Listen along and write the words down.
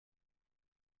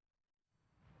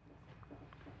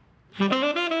From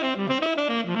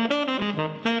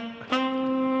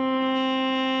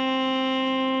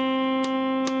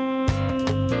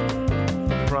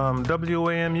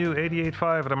WAMU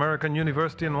 88.5 at American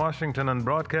University in Washington and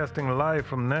broadcasting live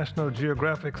from National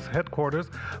Geographic's headquarters,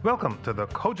 welcome to the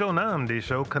Kojo Namdi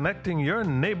Show, connecting your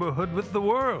neighborhood with the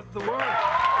world.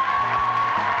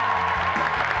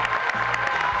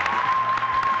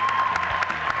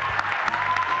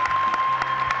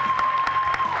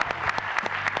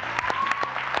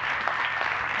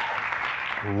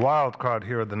 Wild crowd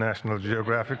here at the National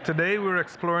Geographic. Today we're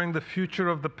exploring the future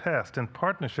of the past in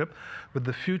partnership with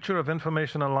the Future of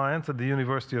Information Alliance at the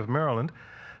University of Maryland.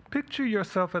 Picture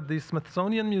yourself at the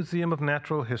Smithsonian Museum of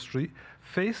Natural History,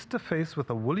 face to face with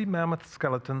a woolly mammoth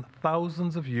skeleton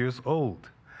thousands of years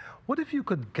old. What if you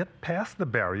could get past the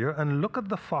barrier and look at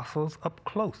the fossils up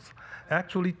close,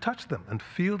 actually touch them and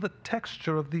feel the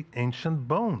texture of the ancient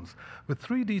bones? With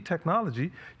 3D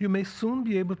technology, you may soon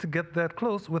be able to get that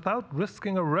close without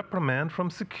risking a reprimand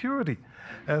from security.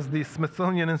 As the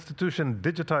Smithsonian Institution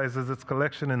digitizes its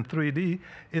collection in 3D,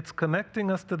 it's connecting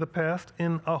us to the past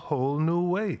in a whole new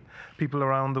way. People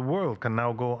around the world can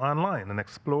now go online and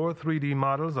explore 3D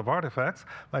models of artifacts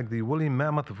like the woolly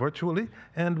mammoth virtually,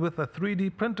 and with a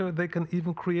 3D printer, they can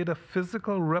even create a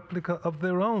physical replica of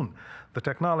their own. The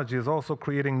technology is also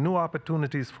creating new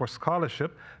opportunities for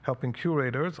scholarship, helping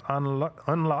curators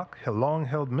unlock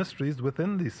long-held mysteries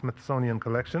within the Smithsonian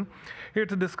collection. Here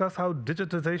to discuss how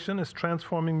digitization is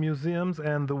transforming museums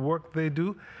and the work they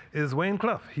do is Wayne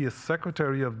Clough. He is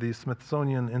Secretary of the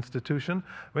Smithsonian Institution.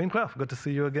 Wayne Clough, good to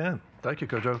see you again. Thank you,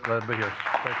 Kojo. Glad to be here.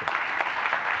 Thank you.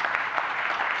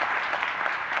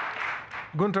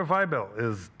 Guenter Waibel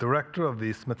is Director of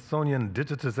the Smithsonian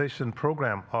Digitization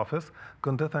Program Office.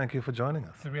 Guenter, thank you for joining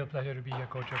us. It's a real pleasure to be here,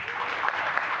 Kojo.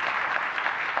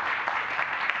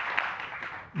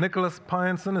 Nicholas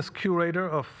Pyenson is Curator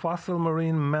of Fossil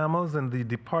Marine Mammals in the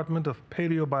Department of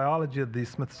Paleobiology at the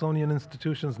Smithsonian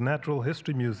Institution's Natural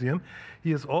History Museum.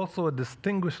 He is also a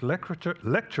distinguished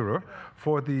lecturer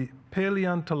for the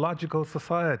Paleontological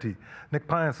Society. Nick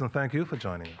Pyenson, thank you for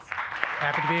joining us.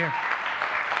 Happy to be here.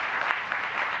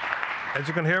 As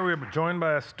you can hear, we're joined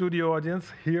by a studio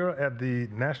audience here at the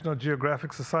National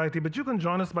Geographic Society, but you can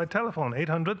join us by telephone.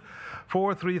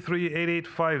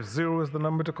 800-433-8850 is the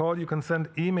number to call. You can send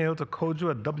email to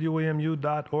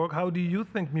kojo@wamu.org. How do you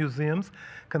think museums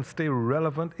can stay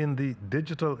relevant in the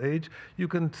digital age? You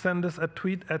can send us a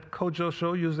tweet at Kojo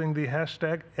Show using the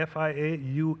hashtag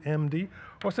FIAUMD,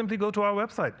 or simply go to our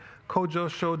website,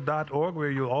 kojoshow.org,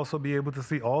 where you'll also be able to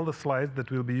see all the slides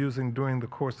that we'll be using during the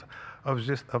course of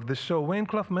this show. Wayne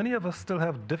Clough, many of us still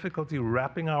have difficulty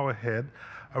wrapping our head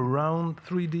around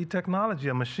 3D technology,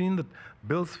 a machine that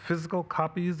builds physical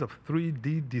copies of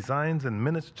 3D designs in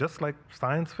minutes, just like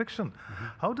science fiction.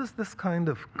 How does this kind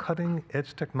of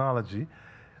cutting-edge technology,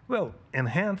 well,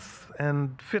 enhance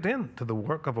and fit into the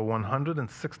work of a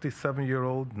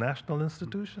 167-year-old national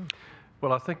institution?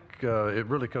 Well, I think it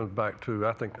really comes back to,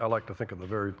 I like to think of the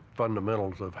very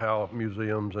fundamentals of how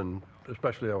museums, and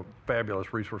especially a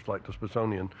fabulous resource like the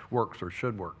Smithsonian, works or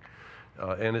should work.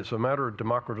 And it's a matter of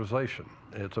democratization.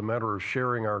 It's a matter of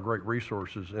sharing our great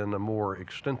resources in a more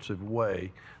extensive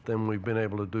way than we've been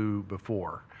able to do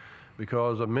before.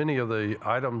 Because many of the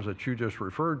items that you just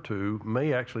referred to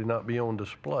may actually not be on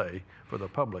display for the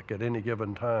public at any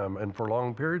given time and for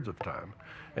long periods of time.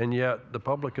 And yet the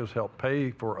public has helped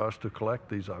pay for us to collect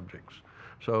these objects.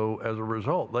 So as a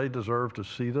result, they deserve to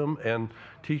see them, and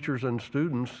teachers and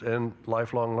students and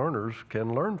lifelong learners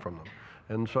can learn from them.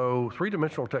 And so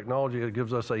three-dimensional technology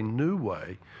gives us a new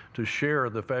way to share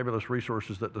the fabulous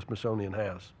resources that the Smithsonian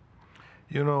has.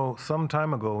 You know, some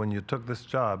time ago when you took this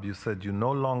job, you said you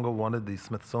no longer wanted the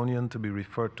Smithsonian to be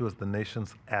referred to as the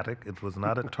nation's attic. It was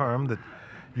not a term that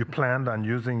you planned on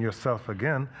using yourself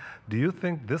again. Do you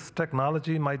think this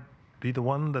technology might be the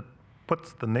one that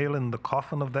puts the nail in the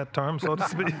coffin of that term, so to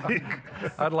speak?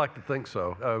 I'd like to think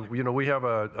so. You know, we have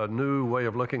a new way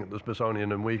of looking at the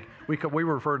Smithsonian, and we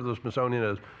refer to the Smithsonian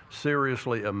as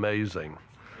seriously amazing.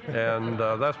 And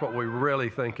that's what we really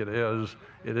think it is.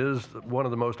 It is one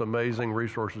of the most amazing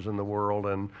resources in the world,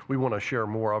 and we want to share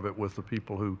more of it with the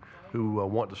people who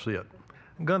want to see it.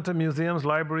 Guenter, museums,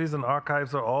 libraries, and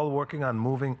archives are all working on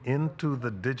moving into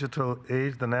the digital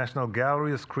age. The National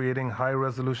Gallery is creating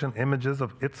high-resolution images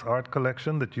of its art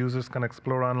collection that users can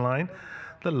explore online.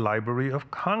 The Library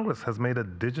of Congress has made a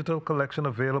digital collection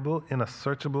available in a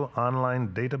searchable online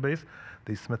database.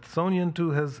 The Smithsonian,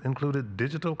 too, has included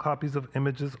digital copies of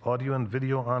images, audio, and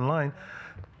video online.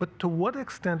 But to what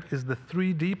extent is the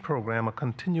 3D program a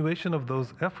continuation of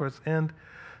those efforts, and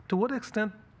to what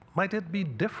extent might it be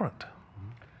different?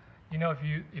 You know,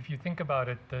 if you think about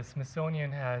it, the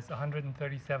Smithsonian has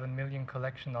 137 million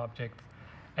collection objects,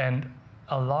 and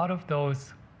a lot of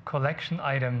those collection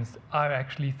items are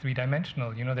actually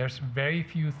three-dimensional. You know, there's very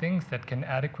few things that can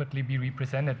adequately be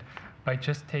represented by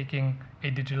just taking a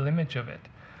digital image of it.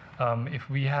 If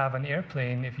we have an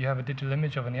airplane, if you have a digital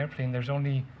image of an airplane, there's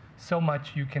only so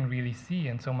much you can really see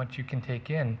and so much you can take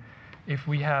in. If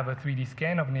we have a 3D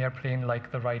scan of an airplane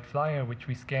like the Wright Flyer, which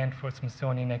we scanned for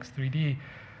Smithsonian X3D,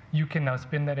 you can now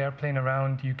spin that airplane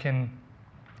around. You can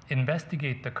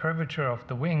investigate the curvature of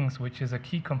the wings, which is a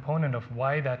key component of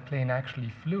why that plane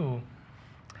actually flew.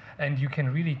 And you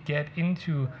can really get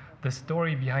into the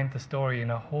story behind the story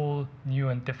in a whole new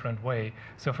and different way.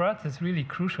 So for us, it's really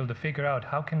crucial to figure out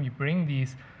how can we bring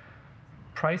these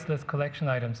priceless collection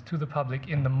items to the public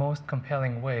in the most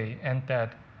compelling way. And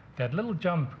that little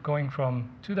jump going from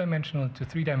two-dimensional to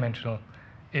three-dimensional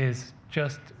is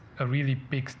just a really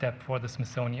big step for the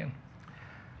Smithsonian.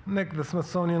 Nick, the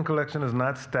Smithsonian collection is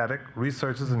not static.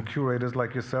 Researchers and curators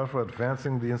like yourself are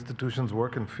advancing the institution's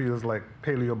work in fields like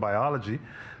paleobiology.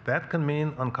 That can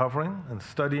mean uncovering and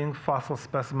studying fossil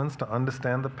specimens to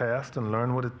understand the past and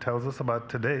learn what it tells us about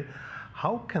today.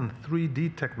 How can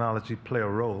 3D technology play a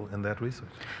role in that research?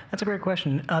 That's a great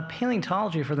question.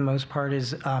 Paleontology, for the most part,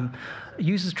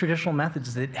 uses traditional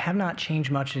methods that have not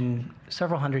changed much in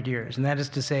several hundred years, and that is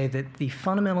to say that the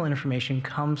fundamental information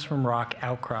comes from rock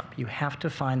outcrop. You have to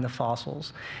find the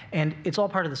fossils, and it's all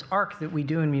part of this arc that we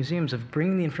do in museums of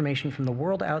bringing the information from the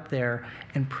world out there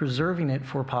and preserving it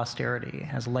for posterity,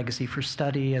 as a legacy for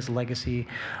study, as a legacy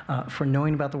for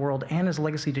knowing about the world, and as a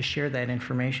legacy to share that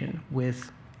information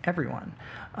with everyone.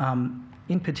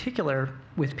 In particular,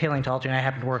 with paleontology, and I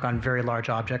happen to work on very large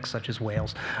objects such as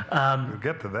whales. We'll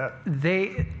get to that.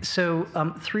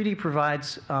 3D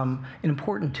provides an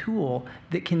important tool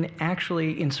that can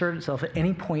actually insert itself at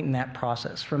any point in that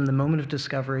process, from the moment of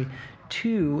discovery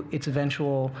to its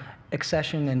eventual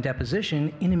accession and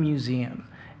deposition in a museum.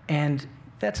 And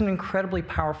that's an incredibly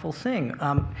powerful thing.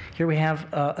 Here we have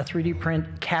a 3D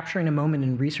print capturing a moment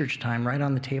in research time right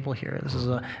on the table here. This is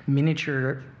a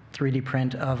miniature 3D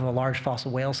print of a large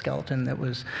fossil whale skeleton that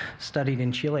was studied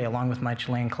in Chile along with my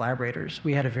Chilean collaborators.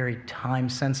 We had a very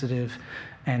time-sensitive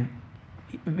and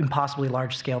impossibly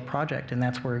large-scale project, and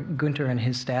that's where Guenter and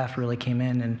his staff really came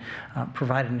in and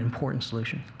provided an important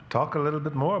solution. Talk a little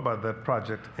bit more about that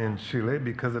project in Chile,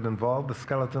 because it involved the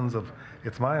skeletons of,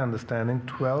 it's my understanding,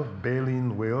 12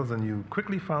 baleen whales, and you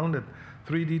quickly found that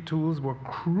 3D tools were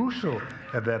crucial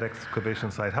at that excavation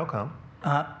site. How come?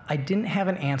 I didn't have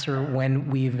an answer when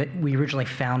we originally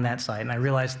found that site, and I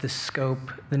realized the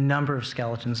scope, the number of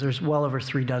skeletons. There's well over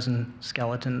 36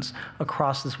 skeletons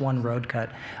across this one road cut.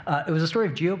 It was a story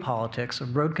of geopolitics. A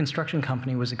road construction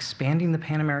company was expanding the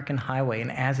Pan American Highway,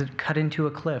 and as it cut into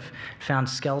a cliff, found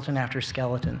skeleton after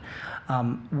skeleton.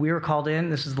 We were called in.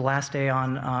 This is the last day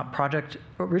on a project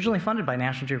originally funded by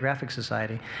National Geographic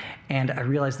Society, and I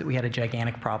realized that we had a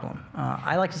gigantic problem.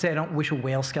 I like to say I don't wish a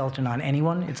whale skeleton on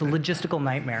anyone. It's a logistical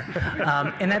nightmare.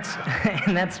 And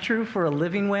that's true for a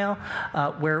living whale,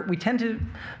 where we tend to,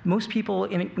 most people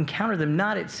encounter them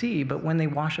not at sea, but when they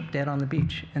wash up dead on the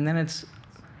beach. And then it's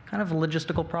kind of a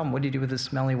logistical problem. What do you do with this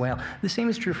smelly whale? The same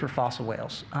is true for fossil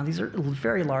whales. These are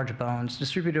very large bones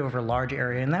distributed over a large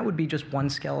area, and that would be just one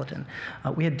skeleton.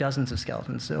 We had dozens of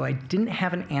skeletons, so I didn't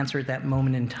have an answer at that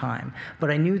moment in time,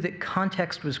 but I knew that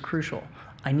context was crucial.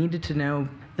 I needed to know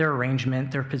their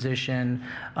arrangement, their position,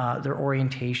 their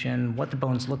orientation, what the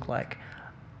bones look like.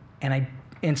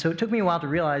 And so it took me a while to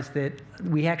realize that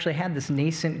we actually had this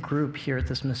nascent group here at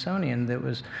the Smithsonian that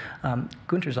was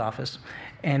Guenter's office,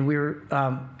 and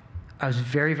I was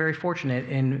very, very fortunate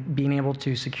in being able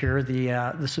to secure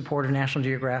the support of National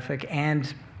Geographic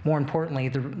and, more importantly,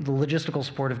 the logistical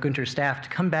support of Guenter's staff to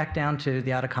come back down to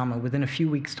the Atacama within a few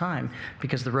weeks' time,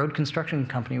 because the road construction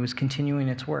company was continuing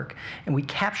its work. And we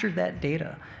captured that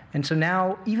data. And so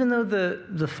now, even though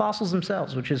the fossils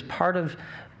themselves, which is part of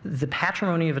the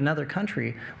patrimony of another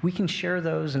country, we can share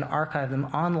those and archive them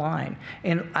online.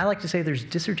 And I like to say there's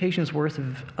dissertations worth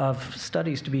of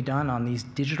studies to be done on these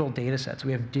digital data sets.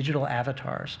 We have digital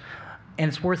avatars. And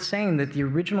it's worth saying that the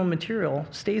original material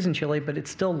stays in Chile, but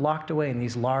it's still locked away in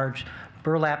these large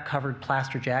burlap-covered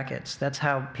plaster jackets. That's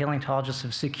how paleontologists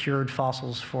have secured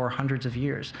fossils for hundreds of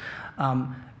years.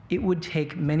 It would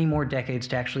take many more decades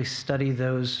to actually study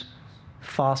those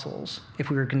fossils if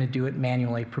we were going to do it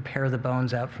manually, prepare the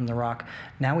bones out from the rock.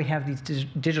 Now we have these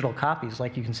digital copies,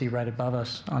 like you can see right above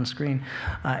us on screen,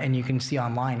 and you can see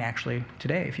online actually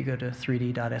today if you go to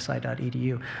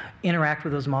 3d.si.edu. Interact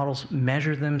with those models,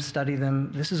 measure them, study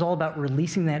them. This is all about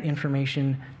releasing that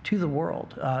information to the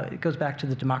world. It goes back to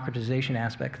the democratization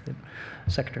aspect that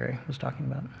the Secretary was talking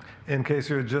about. In case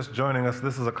you're just joining us,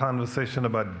 this is a conversation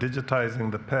about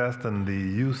digitizing the past and the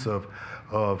use of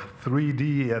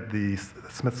 3D at the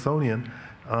Smithsonian.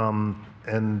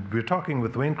 And we're talking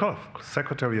with Wayne Clough,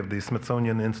 Secretary of the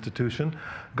Smithsonian Institution.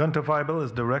 Guenter Waibel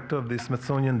is Director of the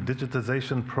Smithsonian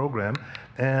Digitization Program.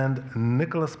 And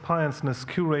Nicholas Pyenson is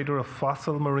Curator of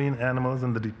Fossil Marine Animals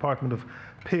in the Department of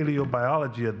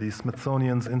Paleobiology at the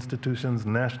Smithsonian Institution's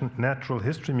Natural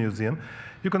History Museum.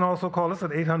 You can also call us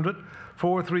at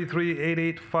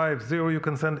 800-433-8850. You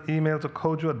can send email to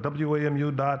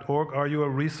kojo@wamu.org. Are you a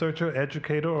researcher,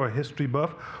 educator, or a history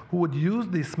buff who would use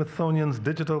the Smithsonian's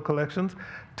digital collections?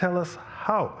 Tell us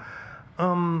how.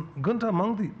 Guenter,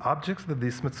 among the objects that the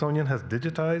Smithsonian has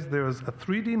digitized, there is a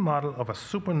 3D model of a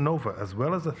supernova, as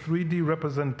well as a 3D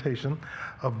representation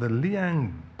of the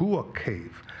Liangbua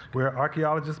cave, where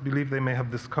archaeologists believe they may have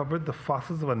discovered the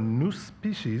fossils of a new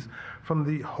species from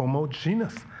the Homo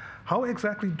genus. How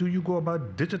exactly do you go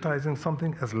about digitizing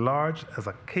something as large as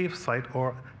a cave site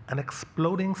or an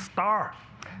exploding star?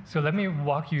 So let me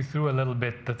walk you through a little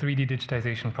bit the 3D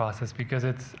digitization process, because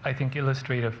it's, I think,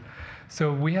 illustrative.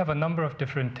 So we have a number of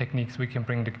different techniques we can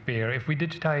bring to bear. If we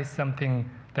digitize something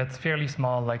that's fairly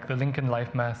small, like the Lincoln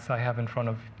life mass I have in front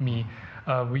of me,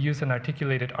 we use an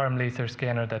articulated arm laser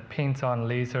scanner that paints on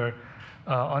laser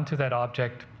onto that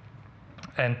object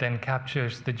and then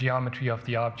captures the geometry of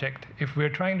the object. If we're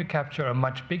trying to capture a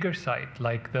much bigger site,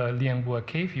 like the Liangbua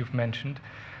cave you've mentioned,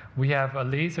 we have a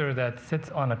laser that sits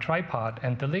on a tripod,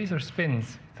 and the laser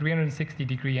spins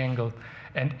 360-degree angle,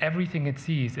 and everything it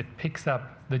sees, it picks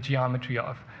up the geometry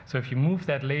of. So if you move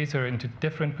that laser into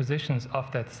different positions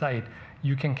of that site,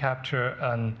 you can capture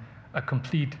a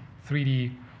complete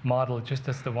 3D model, just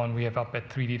as the one we have up at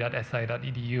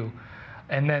 3d.si.edu.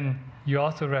 And then you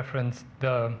also referenced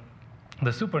the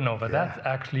supernova. Yeah. That's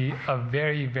actually a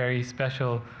very, very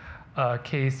special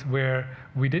case where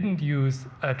we didn't use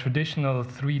a traditional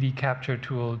 3D capture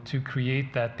tool to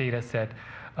create that data set.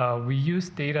 We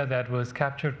used data that was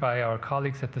captured by our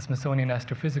colleagues at the Smithsonian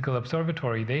Astrophysical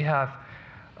Observatory. They have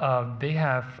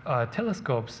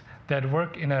telescopes that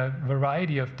work in a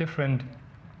variety of different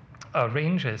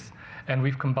ranges, and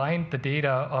we've combined the data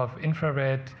of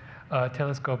infrared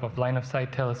telescope, of line of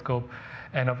sight telescope,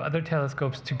 and of other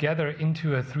telescopes together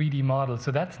into a 3D model.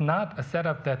 So that's not a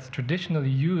setup that's traditionally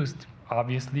used,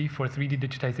 obviously, for 3D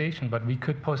digitization, but we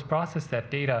could post-process that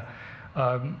data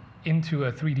into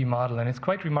a 3D model. And it's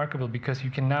quite remarkable because you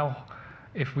can now,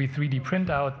 if we 3D print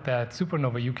out that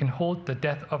supernova, you can hold the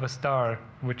death of a star,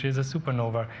 which is a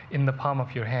supernova, in the palm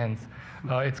of your hands.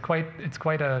 It's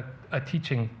quite a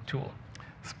teaching tool.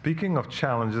 Speaking of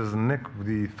challenges, Nick,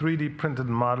 the 3D printed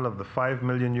model of the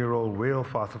 5-million-year-old whale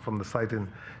fossil from the site in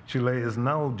Chile is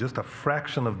now just a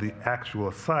fraction of the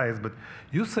actual size, but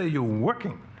you say you're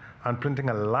working on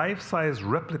printing a life-size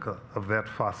replica of that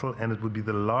fossil, and it would be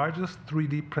the largest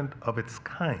 3D print of its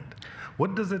kind.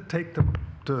 What does it take to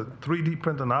 3D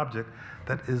print an object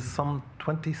that is some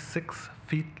 26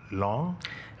 feet long?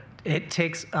 It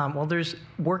takes, well, there's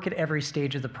work at every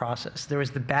stage of the process. There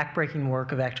was the backbreaking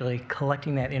work of actually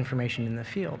collecting that information in the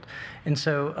field. And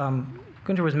so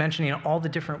Guenter was mentioning all the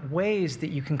different ways that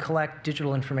you can collect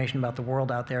digital information about the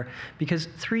world out there, because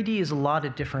 3D is a lot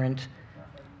of different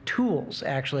tools,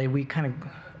 actually.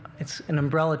 It's an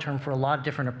umbrella term for a lot of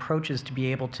different approaches to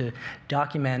be able to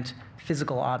document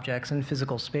physical objects and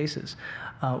physical spaces.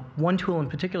 One tool in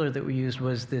particular that we used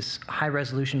was this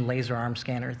high-resolution laser arm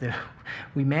scanner that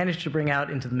we managed to bring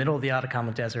out into the middle of the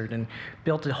Atacama Desert and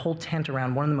built a whole tent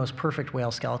around one of the most perfect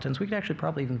whale skeletons. We could actually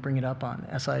probably even bring it up on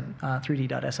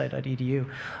 3d.si.edu.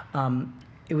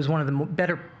 It was one of the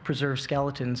better preserved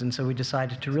skeletons, and so we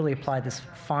decided to really apply this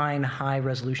fine,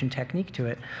 high-resolution technique to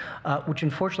it, which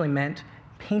unfortunately meant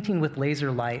painting with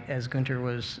laser light, as Guenter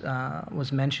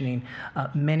was mentioning,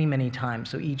 many, many times.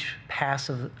 So each pass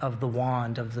of the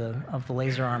wand, of the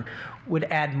laser arm, would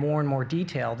add more and more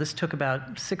detail. This took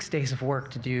about 6 days of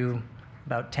work to do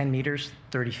about 10 meters,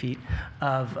 30 feet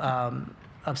of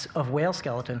whale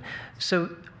skeleton.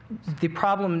 So the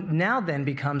problem now then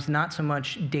becomes not so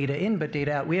much data in, but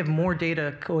data out. We have more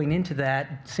data going into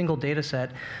that single data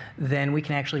set than we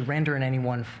can actually render in any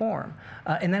one form.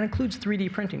 And that includes 3D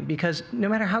printing, because no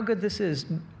matter how good this is,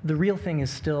 the real thing is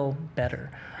still better.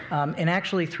 And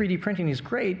actually, 3D printing is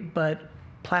great, but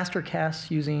plaster casts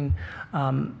using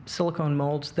silicone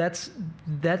molds, that's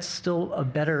still a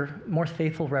better, more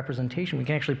faithful representation. We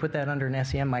can actually put that under an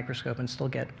SEM microscope and still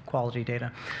get quality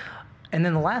data. And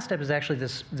then the last step is actually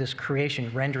this creation,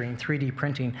 rendering, 3D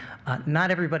printing. Not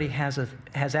everybody has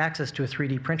access to a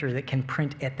 3D printer that can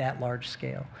print at that large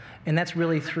scale. And that's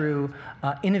really through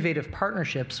innovative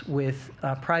partnerships with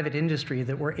private industry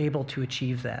that we're able to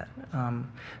achieve that.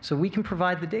 So we can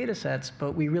provide the data sets,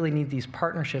 but we really need these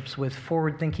partnerships with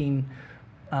forward-thinking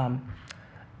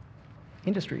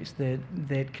industries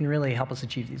that can really help us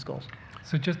achieve these goals.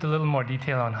 So just a little more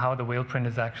detail on how the whale print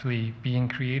is actually being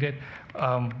created.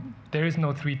 There is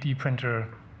no 3D printer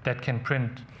that can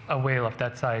print a whale of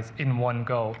that size in one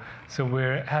go. So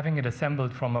we're having it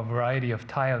assembled from a variety of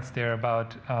tiles. They're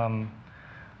about,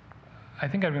 I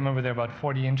think I remember they're about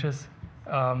 40 inches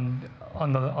on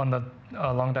the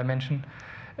long dimension.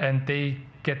 And they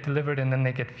get delivered and then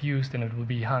they get fused and it will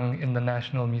be hung in the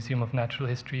National Museum of Natural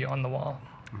History on the wall.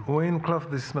 Wayne Clough,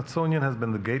 the Smithsonian has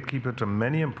been the gatekeeper to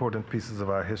many important pieces of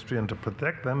our history, and to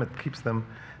protect them, it keeps them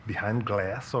behind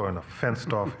glass or in a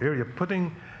fenced-off area.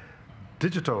 Putting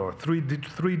digital or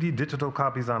 3D digital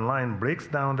copies online breaks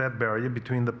down that barrier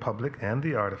between the public and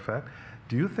the artifact.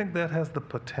 Do you think that has the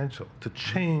potential to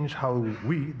change how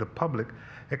we, the public,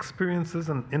 experiences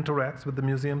and interacts with the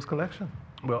museum's collection?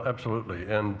 Well,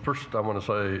 absolutely. And first, I want to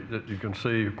say that you can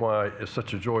see why it's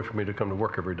such a joy for me to come to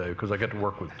work every day, because I get to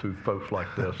work with two folks like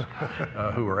this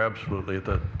who are absolutely at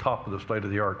the top of the state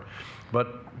of the art.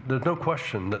 But there's no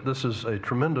question that this is a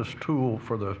tremendous tool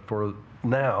for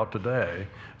now, today,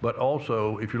 but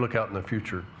also if you look out in the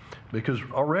future. Because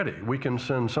already we can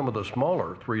send some of the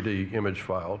smaller 3D image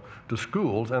files to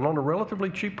schools, and on a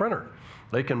relatively cheap printer,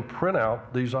 they can print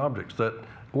out these objects that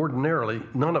ordinarily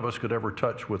none of us could ever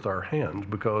touch with our hands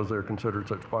because they're considered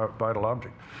such vital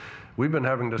objects. We've been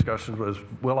having discussions with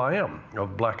Will.I.am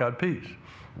of Black Eyed Peas.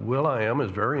 Will.I.am is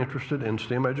very interested in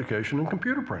STEM education and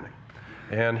computer printing.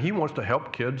 And he wants to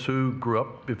help kids who grew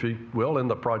up, if he will, in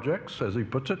the projects, as he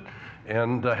puts it,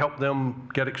 and help them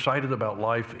get excited about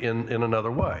life in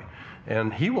another way.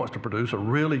 And he wants to produce a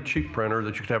really cheap printer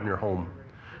that you could have in your home.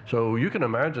 So you can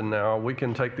imagine now we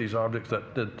can take these objects that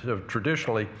have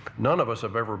traditionally none of us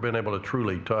have ever been able to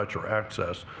truly touch or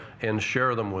access and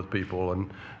share them with people.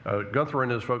 And Guenter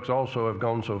and his folks also have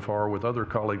gone so far with other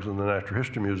colleagues in the Natural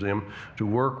History Museum to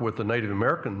work with the Native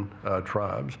American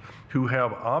tribes who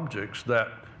have objects that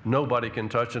nobody can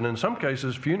touch, and in some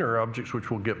cases funerary objects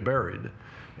which will get buried.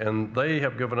 And they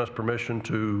have given us permission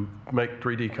to make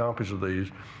 3D copies of these.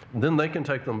 Then they can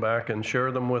take them back and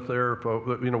share them with their,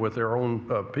 with their own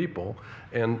people,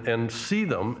 and see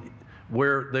them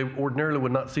where they ordinarily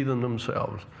would not see them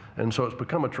themselves. And so it's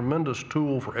become a tremendous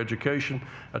tool for education,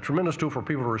 a tremendous tool for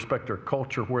people to respect their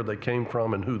culture, where they came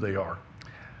from, and who they are.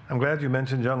 I'm glad you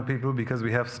mentioned young people, because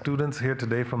we have students here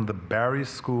today from the Barry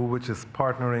School, which is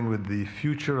partnering with the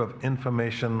Future of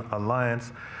Information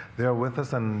Alliance. They're with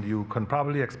us, and you can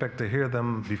probably expect to hear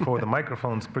them before the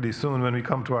microphones pretty soon when we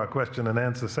come to our question and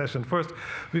answer session. First,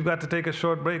 we've got to take a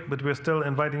short break, but we're still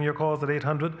inviting your calls at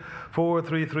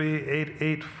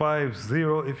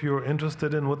 800-433-8850. If you're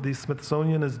interested in what the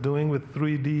Smithsonian is doing with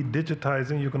 3D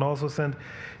digitizing, you can also send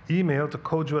email to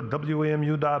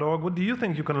kojo@wamu.org. What do you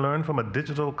think you can learn from a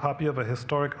digital copy of a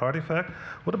historic artifact?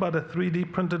 What about a 3D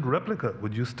printed replica?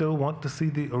 Would you still want to see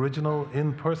the original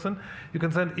in person? You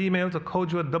can send email to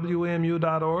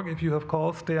kojo@wamu.org. If you have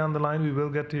calls, stay on the line. We will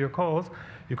get to your calls.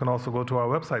 You can also go to our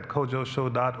website,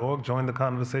 kojoshow.org, join the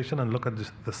conversation, and look at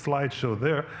the slideshow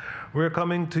there. We're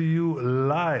coming to you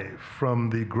live from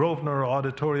the Grosvenor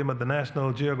Auditorium at the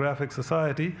National Geographic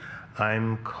Society.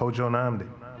 I'm Kojo Nnamdi.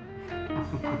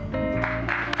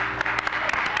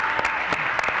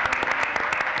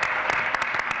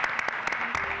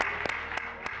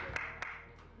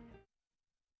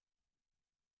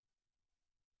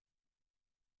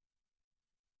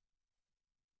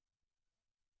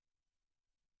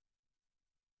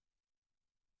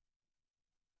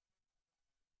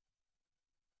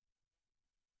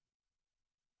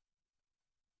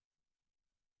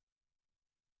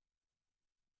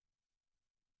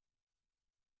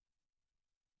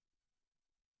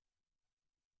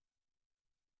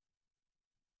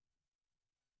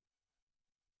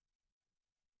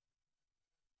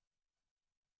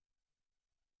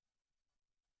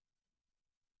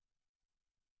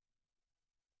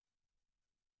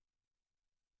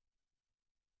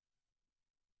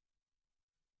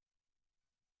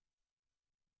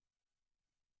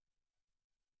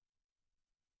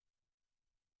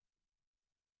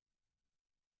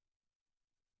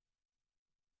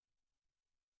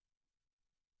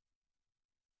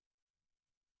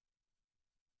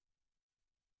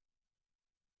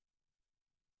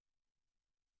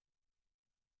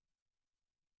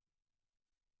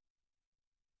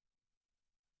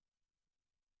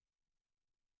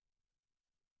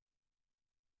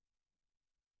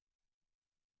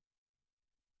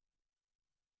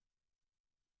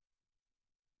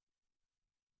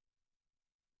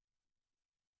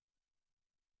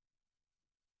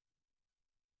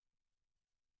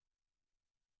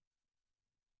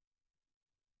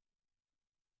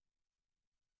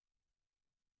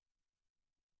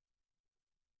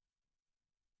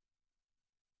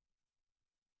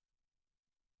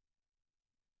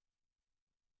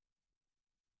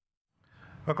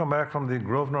 Welcome back from the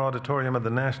Grosvenor Auditorium of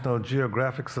the National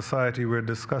Geographic Society. We're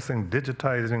discussing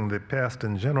digitizing the past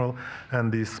in general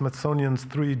and the Smithsonian's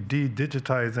 3D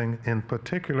digitizing in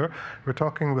particular. We're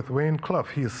talking with Wayne Clough.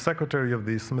 He is secretary of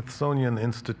the Smithsonian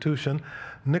Institution.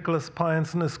 Nicholas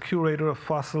Pyenson is curator of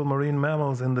fossil marine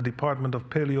mammals in the Department of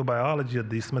Paleobiology at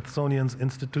the Smithsonian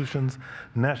Institution's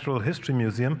Natural History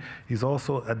Museum. He's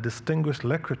also a distinguished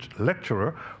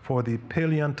lecturer for the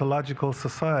Paleontological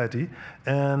Society.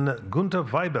 And Guenter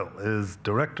Waibel is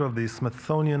director of the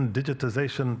Smithsonian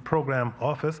Digitization Program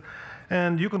Office.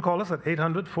 And you can call us at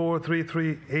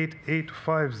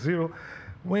 800-433-8850.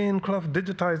 Wayne Clough,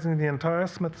 digitizing the entire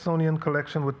Smithsonian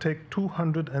collection would take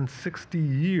 260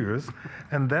 years,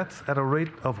 and that's at a rate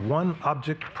of 1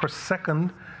 object per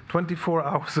second, 24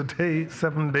 hours a day,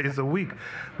 7 days a week,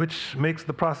 which makes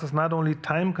the process not only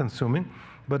time-consuming,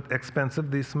 but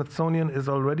expensive. The Smithsonian is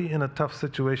already in a tough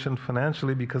situation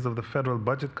financially because of the federal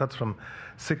budget cuts from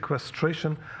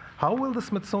sequestration. How will the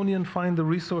Smithsonian find the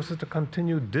resources to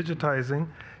continue digitizing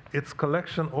its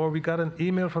collection? Or we got an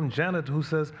email from Janet who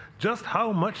says, just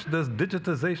how much does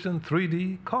digitization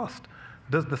 3D cost?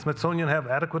 Does the Smithsonian have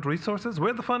adequate resources?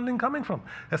 Where's the funding coming from,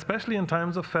 especially in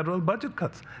times of federal budget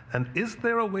cuts? And is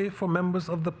there a way for members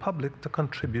of the public to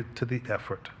contribute to the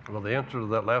effort? Well, the answer to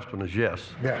that last one is yes.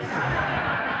 Yes.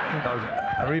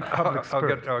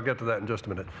 I'll get to that in just a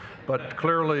minute. But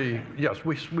clearly, yes,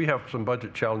 we have some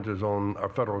budget challenges on our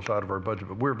federal side of our budget,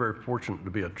 but we're very fortunate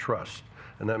to be a trust.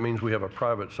 And that means we have a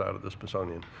private side of the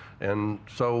Smithsonian. And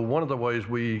so one of the ways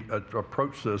we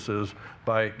approach this is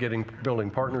by building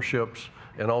partnerships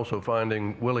and also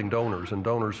finding willing donors and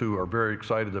donors who are very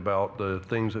excited about the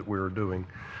things that we're doing.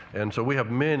 And so we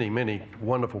have many, many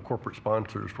wonderful corporate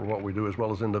sponsors for what we do, as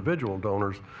well as individual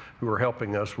donors who are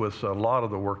helping us with a lot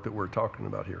of the work that we're talking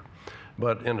about here.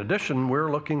 But in addition, we're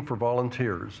looking for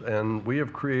volunteers, and we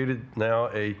have created now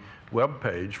a web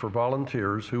page for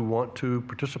volunteers who want to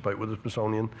participate with the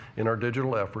Smithsonian in our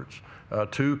digital efforts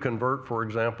to convert, for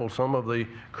example, some of the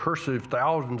cursive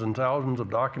thousands and thousands of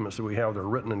documents that we have that are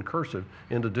written in cursive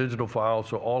into digital files,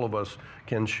 so all of us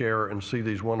can share and see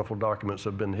these wonderful documents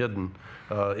that have been hidden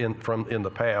in the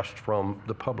past from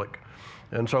the public.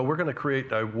 And so we're going to create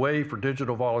a way for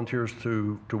digital volunteers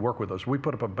to work with us. We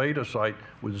put up a beta site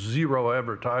with 0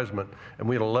 advertisement, and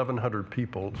we had 1,100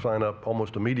 people sign up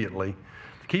almost immediately.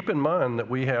 Keep in mind that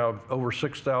we have over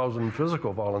 6,000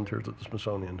 physical volunteers at the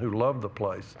Smithsonian who love the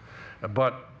place.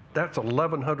 But that's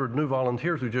 1,100 new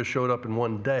volunteers who just showed up in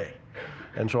one day.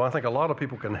 And so I think a lot of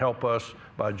people can help us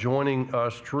by joining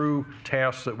us through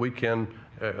tasks that we can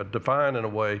define in a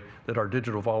way that our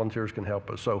digital volunteers can help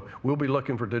us. So we'll be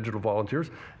looking for digital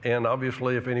volunteers. And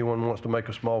obviously, if anyone wants to make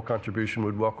a small contribution,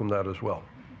 we'd welcome that as well.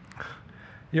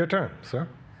 Your turn, sir.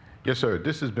 Yes, sir.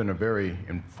 This has been a very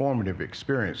informative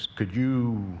experience. Could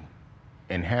you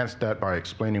enhance that by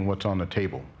explaining what's on the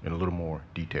table in a little more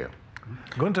detail?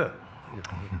 Guenter.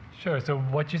 Sure. So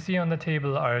what you see on the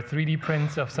table are 3D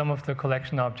prints of some of the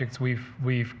collection objects we've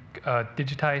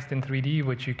digitized in 3D,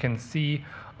 which you can see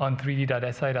on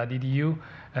 3d.si.edu.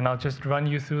 And I'll just run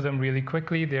you through them really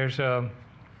quickly. There's a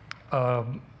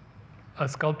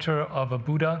sculpture of a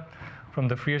Buddha from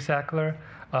the Freer-Sackler.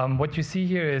 What you see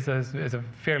here is a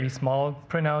fairly small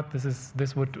printout.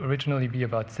 This would originally be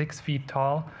about 6 feet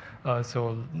tall,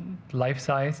 so life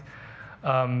size.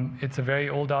 It's a very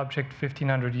old object,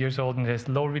 1,500 years old, and there's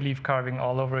low relief carving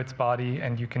all over its body,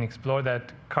 and you can explore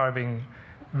that carving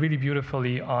really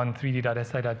beautifully on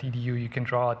 3d.si.edu. You can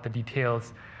draw out the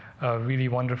details really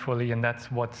wonderfully, and that's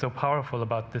what's so powerful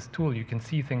about this tool. You can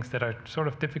see things that are sort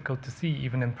of difficult to see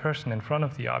even in person in front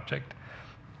of the object.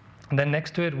 And then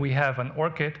next to it, we have an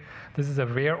orchid. This is a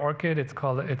rare orchid. It's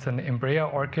an Embrea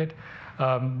orchid.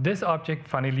 This object,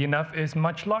 funnily enough, is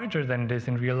much larger than it is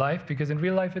in real life, because in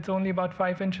real life, it's only about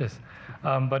 5 inches.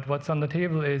 But what's on the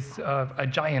table is a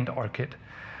giant orchid.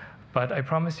 But I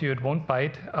promise you it won't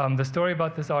bite. The story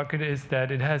about this orchid is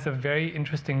that it has a very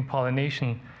interesting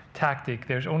pollination tactic.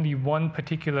 There's only one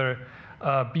particular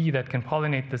bee that can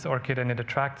pollinate this orchid, and it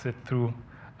attracts it through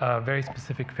very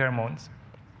specific pheromones.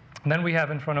 And then we have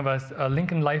in front of us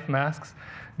Lincoln life masks.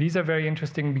 These are very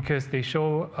interesting because they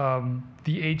show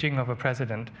the aging of a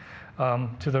president.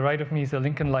 To the right of me is a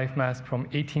Lincoln life mask from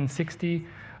 1860.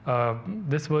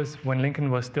 This was when Lincoln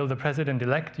was still the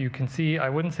president-elect. You can see, I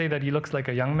wouldn't say that he looks like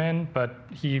a young man, but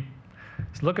he's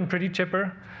looking pretty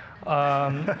chipper.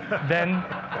 Then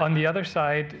on the other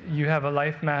side, you have a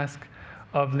life mask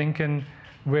of Lincoln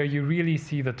where you really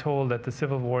see the toll that the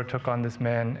Civil War took on this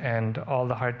man and all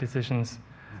the hard decisions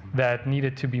that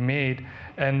needed to be made.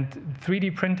 And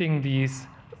 3D printing these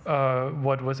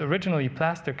what was originally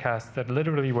plaster casts that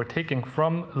literally were taken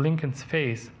from Lincoln's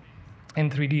face in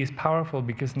 3D is powerful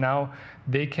because now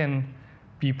they can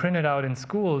be printed out in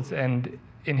schools, and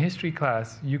in history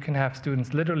class, you can have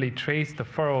students literally trace the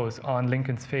furrows on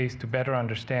Lincoln's face to better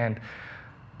understand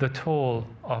the toll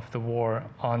of the war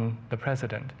on the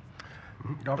president.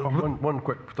 One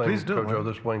quick thing, Please do. Kojo,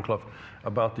 this is Wayne Clough,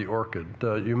 about the orchid.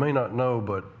 You may not know,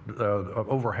 but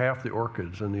over half the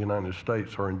orchids in the United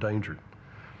States are endangered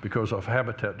because of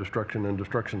habitat destruction and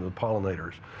destruction of the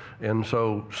pollinators. And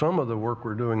so some of the work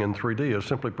we're doing in 3D is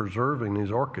simply preserving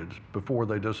these orchids before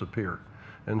they disappear.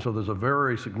 And so there's a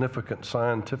very significant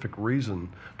scientific reason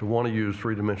to want to use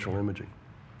three-dimensional imaging.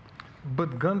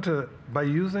 But Guenter, by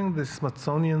using the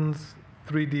Smithsonian's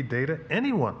 3D data,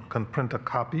 anyone can print a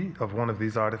copy of one of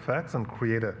these artifacts and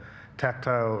create a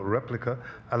tactile replica,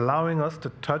 allowing us to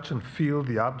touch and feel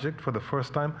the object for the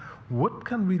first time. What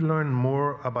can we learn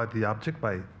more about the object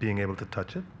by being able to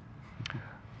touch it?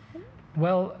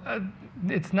 Well,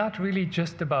 it's not really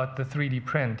just about the 3D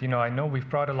print. You know, I know we've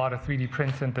brought a lot of 3D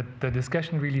prints, and the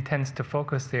discussion really tends to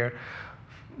focus there.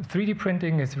 3D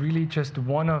printing is really just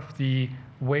one of the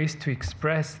ways to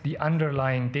express the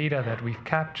underlying data that we've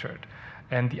captured.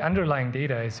 And the underlying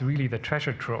data is really the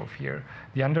treasure trove here.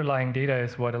 The underlying data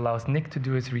is what allows Nick to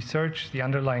do his research. The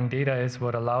underlying data is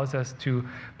what allows us to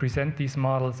present these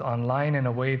models online in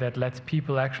a way that lets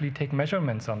people actually take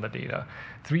measurements on the data.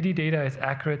 3D data is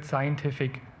accurate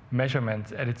scientific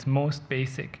measurements at its most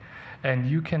basic. And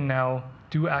you can now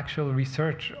do actual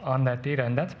research on that data.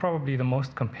 And that's probably the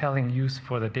most compelling use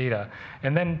for the data.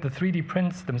 And then the 3D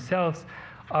prints themselves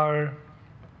are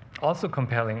also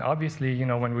compelling. Obviously, you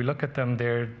know, when we look at them,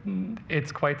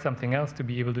 it's quite something else to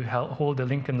be able to hold a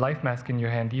Lincoln life mask in your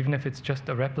hand, even if it's just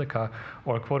a replica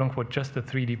or quote unquote just a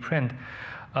 3D print.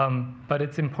 But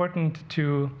it's important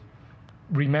to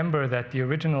remember that the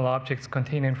original objects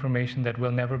contain information that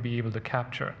we'll never be able to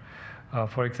capture.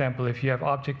 For example, if you have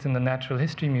objects in the Natural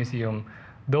History Museum,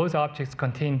 those objects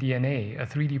contain DNA. A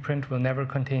 3D print will never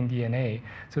contain DNA.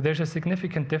 So there's a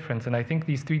significant difference, and I think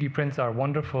these 3D prints are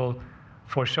wonderful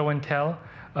for show and tell,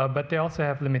 but they also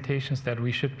have limitations that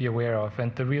we should be aware of,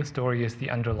 and the real story is the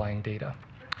underlying data.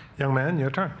 Young man, your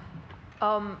turn.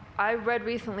 I read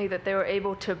recently that they were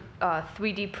able to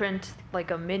 3D print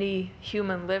like a mini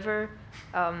human liver.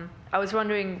 I was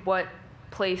wondering what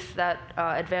place that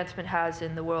advancement has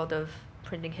in the world of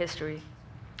printing history.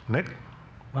 Nick?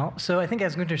 Well, so I think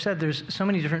as Guenter said, there's so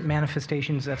many different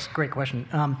manifestations. That's a great question.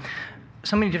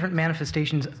 So many different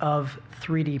manifestations of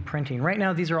 3D printing. Right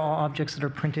now, these are all objects that are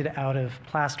printed out of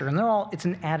plaster, and it's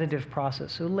an additive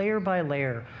process. So layer by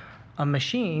layer, a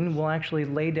machine will actually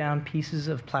lay down pieces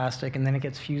of plastic, and then it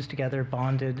gets fused together,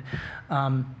 bonded.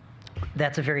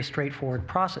 That's a very straightforward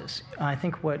process. I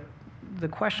think what the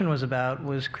question was about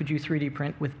was, could you 3D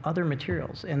print with other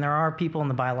materials? And there are people in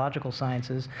the biological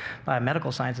sciences,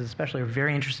 biomedical sciences especially, are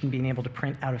very interested in being able to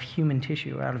print out of human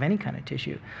tissue, out of any kind of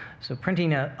tissue. So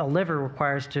printing a liver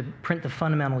requires to print the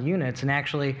fundamental units, and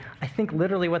actually, I think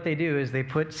literally what they do is they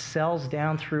put cells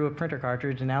down through a printer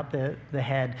cartridge and out the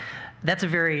head. That's a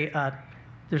very,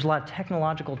 there's a lot of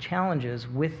technological challenges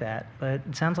with that, but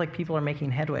it sounds like people are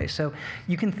making headway. So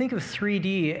you can think of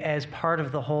 3D as part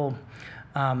of the whole.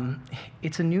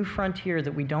 It's a new frontier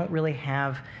that we don't really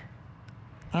have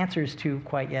answers to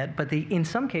quite yet, but in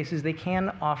some cases they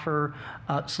can offer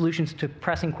solutions to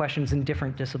pressing questions in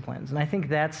different disciplines. And I think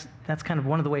that's kind of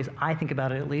one of the ways I think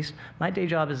about it, at least. My day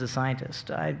job is a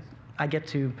scientist. I get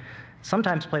to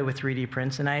sometimes play with 3D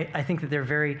prints, and I think that they're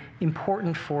very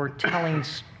important for telling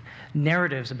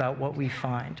narratives about what we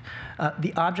find.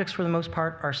 The objects, for the most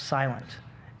part, are silent,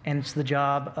 and it's the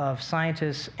job of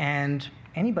scientists and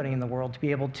anybody in the world to be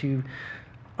able to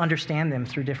understand them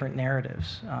through different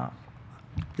narratives.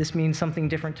 This means something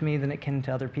different to me than it can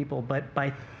to other people, but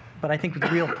I think the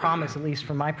real promise, at least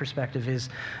from my perspective, is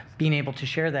being able to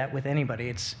share that with anybody.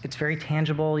 It's very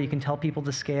tangible. You can tell people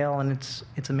the scale, and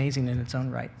it's amazing in its own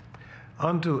right.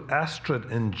 On to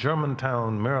Astrid in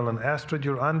Germantown, Maryland. Astrid,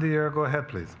 you're on the air. Go ahead,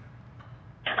 please.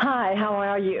 Hi, how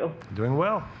are you? Doing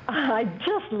well. I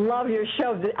just love your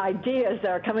show, the ideas that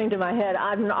are coming to my head.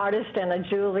 I'm an artist and a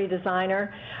jewelry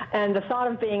designer, and the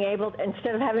thought of being able,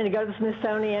 instead of having to go to the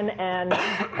Smithsonian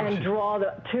and draw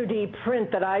the 2D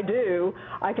print that I do,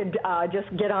 I could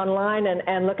just get online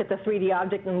and look at the 3D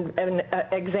object and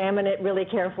examine it really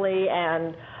carefully,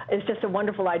 and it's just a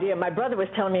wonderful idea. My brother was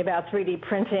telling me about 3D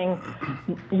printing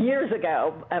years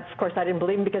ago. Of course, I didn't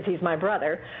believe him because he's my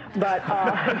brother, but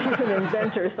he's an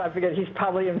inventor, so I figured he's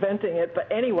probably inventing it. But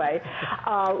anyway,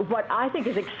 what I think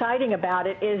is exciting about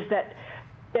it is that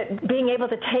being able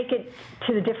to take it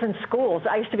to the different schools.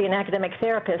 I used to be an academic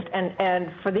therapist,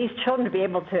 and for these children to be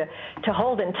able to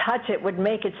hold and touch it would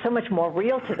make it so much more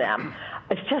real to them.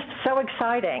 It's just so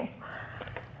exciting.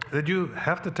 Did you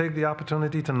have to take the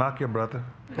opportunity to knock your brother?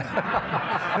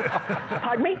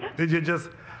 Pardon me? Did you just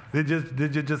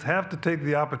have to take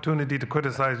the opportunity to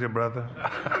criticize your brother?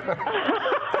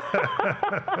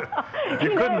 He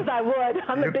knows I would.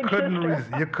 I'm a big sister.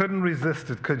 You couldn't resist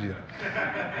it, could you?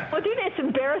 Well, you know, it's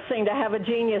embarrassing to have a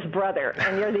genius brother,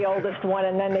 and you're the oldest one,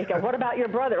 and then they go, what about your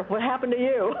brother? What happened to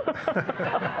you?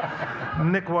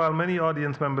 Nick, while many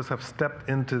audience members have stepped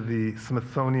into the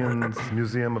Smithsonian's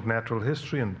Museum of Natural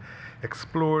History and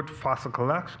explored fossil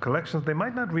collections, they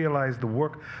might not realize the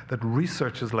work that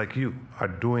researchers like you are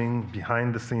doing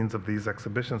behind the scenes of these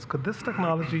exhibitions. Could this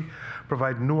technology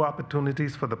provide new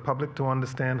opportunities for the public to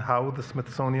understand how the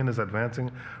Smithsonian is advancing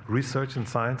research in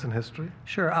science and history?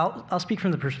 Sure. I'll speak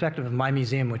from the perspective of my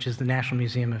museum, which is the National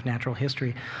Museum of Natural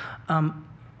History.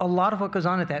 A lot of what goes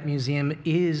on at that museum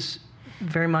is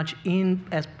very much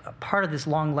as part of this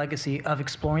long legacy of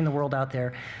exploring the world out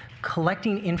there,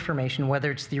 collecting information,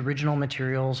 whether it's the original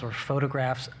materials or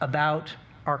photographs about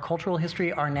our cultural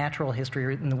history, our natural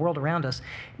history in the world around us,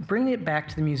 bringing it back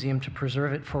to the museum to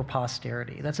preserve it for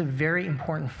posterity. That's a very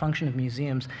important function of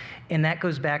museums, and that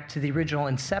goes back to the original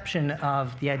inception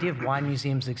of the idea of why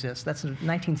museums exist. That's a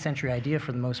 19th century idea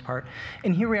for the most part.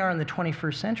 And here we are in the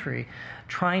 21st century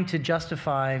trying to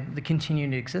justify the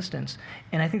continued existence.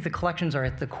 And I think the collections are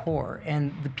at the core,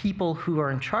 and the people who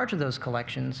are in charge of those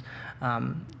collections,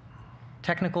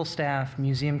 technical staff,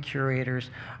 museum curators,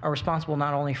 are responsible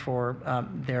not only for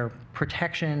their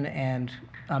protection and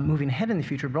moving ahead in the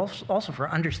future, but also for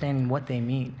understanding what they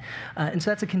mean. And so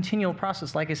that's a continual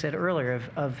process, like I said earlier,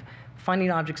 of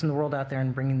finding objects in the world out there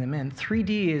and bringing them in.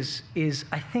 3D is,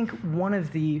 I think, one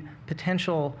of the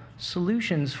potential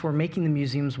solutions for making the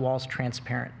museum's walls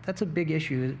transparent. That's a big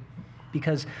issue,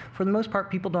 because for the most part,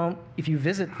 people don't, if you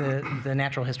visit the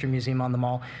Natural History Museum on the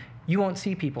Mall, you won't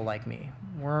see people like me.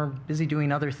 We're busy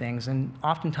doing other things, and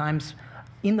oftentimes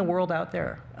in the world out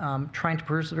there, trying to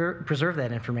preserve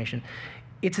that information.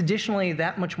 It's additionally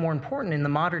that much more important in the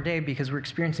modern day because we're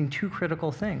experiencing two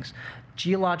critical things.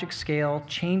 Geologic scale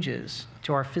changes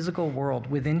to our physical world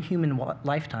within human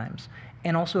lifetimes,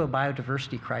 and also a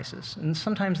biodiversity crisis. And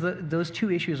sometimes those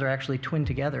two issues are actually twinned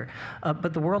together.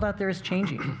 But the world out there is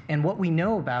changing, and what we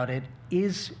know about it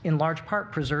is in large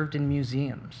part preserved in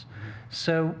museums.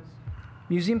 So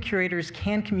museum curators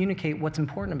can communicate what's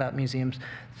important about museums.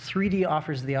 3D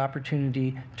offers the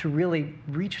opportunity to really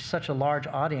reach such a large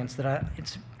audience that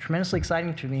it's tremendously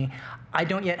exciting to me. I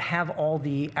don't yet have all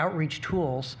the outreach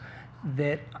tools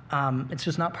that it's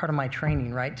just not part of my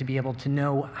training, right, to be able to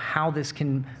know how this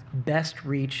can best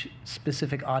reach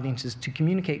specific audiences to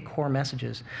communicate core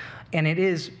messages. And it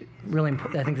is really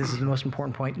important, I think this is the most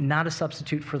important point, not a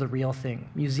substitute for the real thing.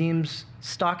 Museums,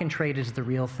 stock and trade is the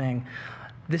real thing.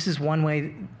 This is one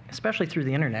way, especially through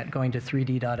the internet, going to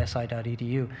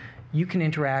 3d.si.edu, you can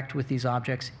interact with these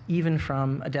objects even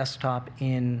from a desktop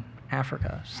in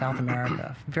Africa, South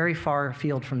America, very far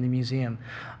afield from the museum.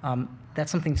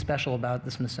 That's something special about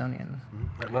the Smithsonian.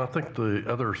 And I think the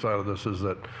other side of this is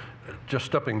that just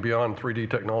stepping beyond 3D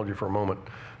technology for a moment,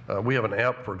 we have an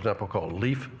app, for example, called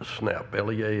Leaf Snap,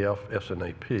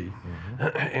 L-E-A-F-S-N-A-P,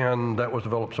 and that was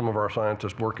developed some of our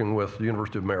scientists working with the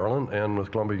University of Maryland and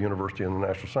with Columbia University and the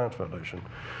National Science Foundation.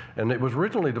 And it was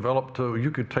originally developed so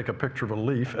you could take a picture of a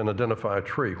leaf and identify a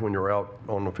tree when you're out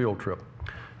on a field trip,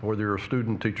 whether you're a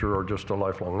student, teacher, or just a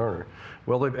lifelong learner.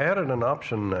 Well, they've added an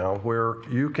option now where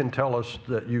you can tell us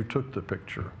that you took the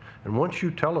picture. And once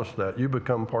you tell us that, you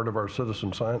become part of our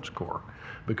citizen science corps,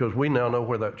 because we now know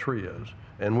where that tree is.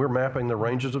 And we're mapping the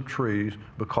ranges of trees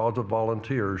because of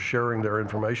volunteers sharing their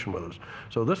information with us.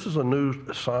 So this is a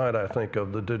new side, I think,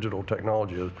 of the digital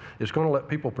technology. It's going to let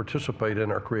people participate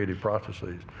in our creative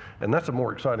processes. And that's a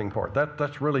more exciting part.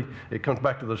 That's really, it comes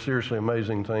back to the seriously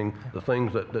amazing thing, the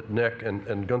things that Nick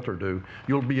and Guenter do.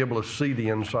 You'll be able to see the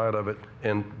inside of it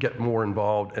and get more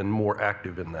involved and more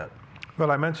active in that. Well,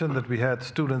 I mentioned that we had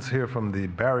students here from the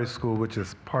Barry School, which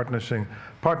is partnering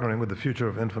with the Future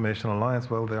of Information Alliance.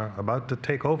 Well, they're about to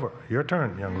take over. Your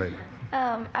turn, young lady.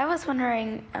 I was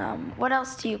wondering, what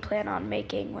else do you plan on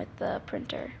making with the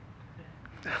printer?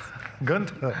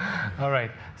 Guenter. All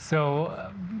right.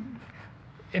 So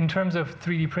in terms of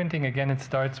 3D printing, again, it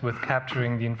starts with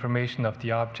capturing the information of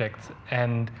the objects.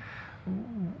 And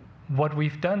what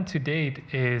we've done to date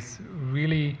is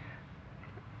really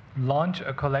launch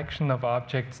a collection of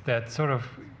objects that sort of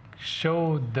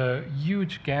show the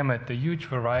huge gamut, the huge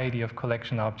variety of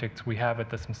collection objects we have at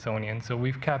the Smithsonian. So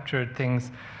we've captured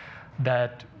things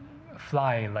that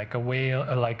fly, like a whale,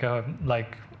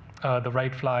 the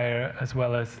right flyer, as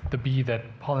well as the bee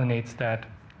that pollinates that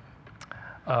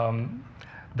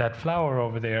that flower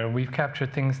over there. We've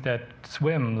captured things that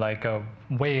swim, like a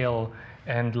whale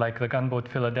and like the gunboat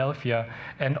Philadelphia.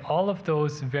 And all of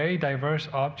those very diverse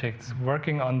objects,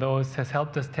 working on those has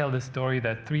helped us tell the story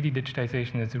that 3D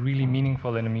digitization is really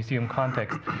meaningful in a museum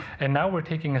context. And now we're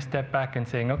taking a step back and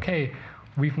saying, okay,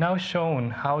 we've now shown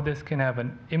how this can have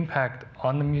an impact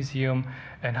on the museum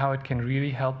and how it can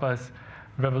really help us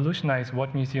revolutionize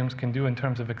what museums can do in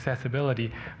terms of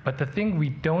accessibility. But the thing we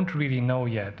don't really know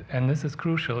yet, and this is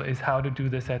crucial, is how to do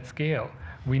this at scale.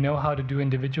 We know how to do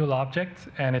individual objects,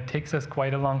 and it takes us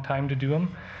quite a long time to do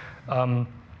them.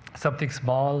 Something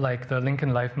small like the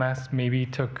Lincoln life mask maybe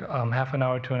took half an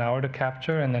hour to an hour to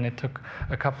capture, and then it took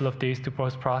a couple of days to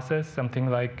post-process. Something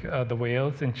like the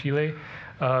whales in Chile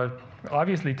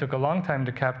obviously took a long time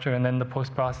to capture, and then the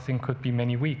post-processing could be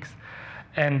many weeks.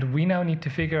 And we now need to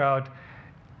figure out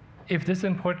if this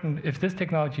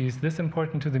technology is this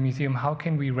important to the museum, how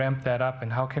can we ramp that up,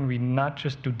 and how can we not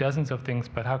just do dozens of things,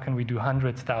 but how can we do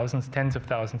hundreds, thousands, tens of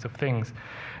thousands of things?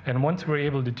 And once we're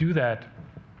able to do that,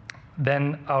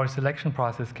 then our selection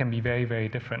process can be very, very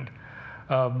different.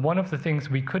 One of the things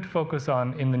we could focus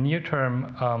on in the near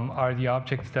term are the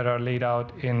objects that are laid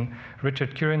out in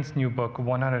Richard Curran's new book,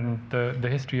 the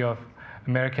History of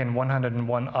American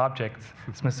 101 Objects,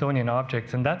 Smithsonian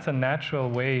Objects. And that's a natural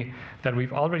way that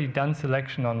we've already done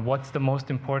selection on what's the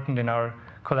most important in our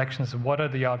collections, what are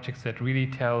the objects that really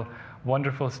tell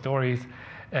wonderful stories.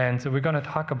 And so we're going to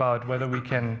talk about whether we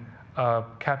can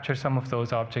capture some of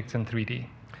those objects in 3D.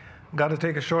 Got to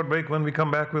take a short break. When we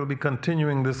come back, we'll be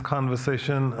continuing this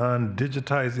conversation on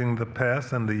digitizing the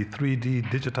past and the 3D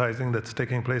digitizing that's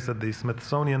taking place at the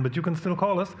Smithsonian. But you can still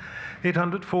call us,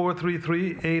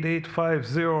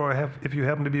 800-433-8850, or if you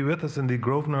happen to be with us in the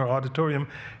Grosvenor Auditorium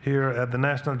here at the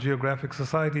National Geographic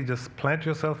Society, just plant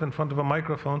yourself in front of a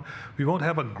microphone. We won't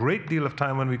have a great deal of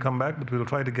time when we come back, but we'll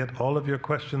try to get all of your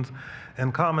questions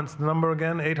and comments. The number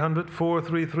again,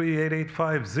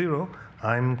 800-433-8850.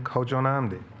 I'm Kojo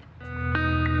Namdi.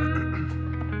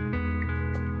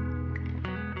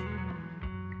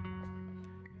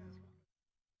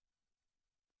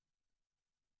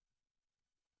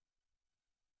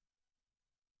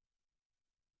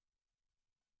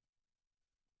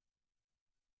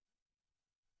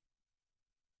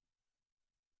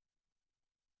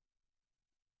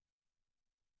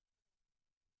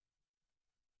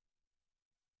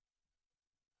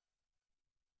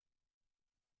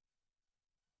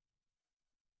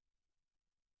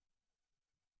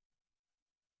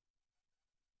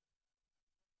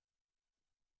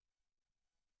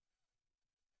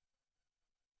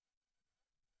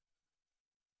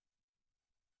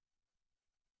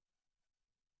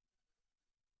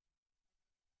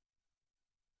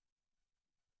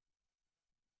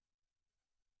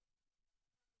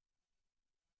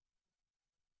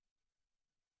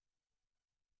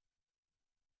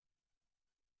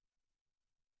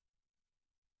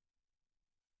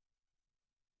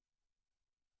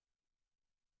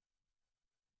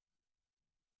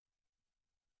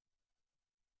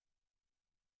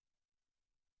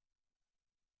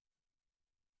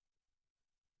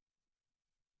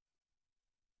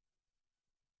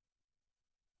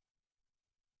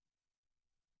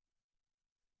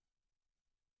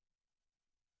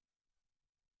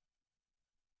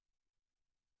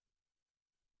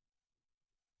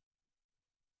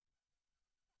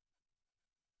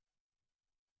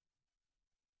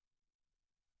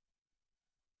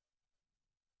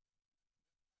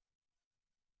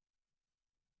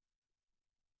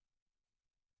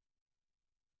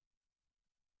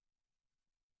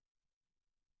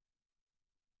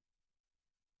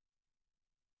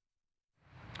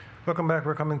 Welcome back.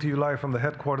 We're coming to you live from the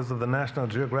headquarters of the National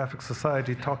Geographic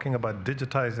Society, talking about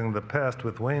digitizing the past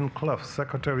with Wayne Clough,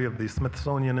 Secretary of the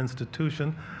Smithsonian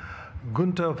Institution.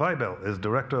 Guenter Waibel is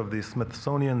Director of the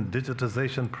Smithsonian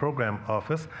Digitization Program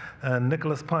Office, and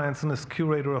Nicholas Pyenson is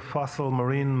Curator of Fossil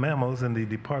Marine Mammals in the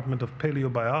Department of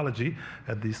Paleobiology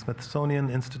at the Smithsonian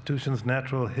Institution's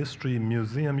Natural History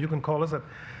Museum. You can call us at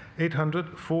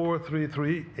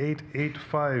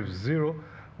 800-433-8850.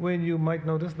 Wayne, you might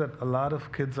notice that a lot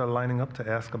of kids are lining up to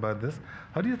ask about this.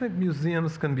 How do you think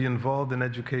museums can be involved in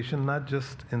education, not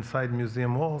just inside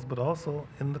museum walls, but also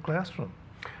in the classroom?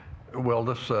 Well,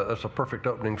 that's a perfect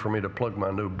opening for me to plug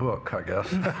my new book, I guess.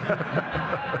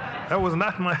 That was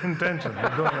not my intention.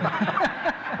 But go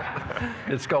ahead.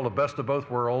 It's called The Best of Both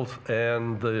Worlds,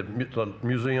 and the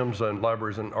museums and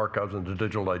libraries and archives in the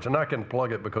digital age. And I can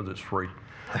plug it because it's free.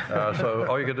 So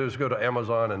all you can do is go to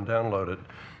Amazon and download it.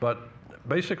 But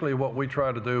basically what we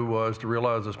tried to do was to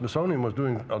realize the Smithsonian was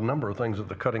doing a number of things at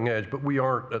the cutting edge, but we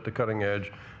aren't at the cutting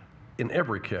edge in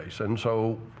every case. And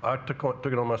so I took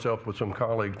it on myself with some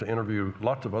colleagues to interview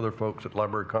lots of other folks at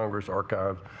Library of Congress,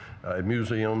 archives,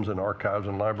 museums and archives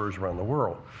and libraries around the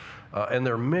world. And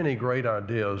there are many great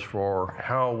ideas for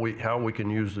how we can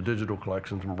use the digital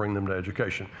collections and bring them to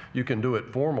education. You can do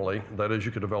it formally, that is,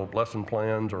 you could develop lesson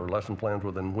plans or lesson plans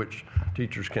within which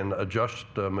teachers can adjust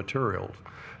materials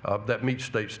that meet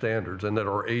state standards and that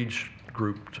are age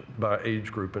grouped by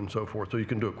age group and so forth, so you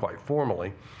can do it quite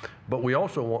formally. But we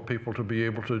also want people to be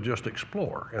able to just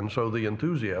explore, and so the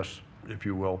enthusiasts, if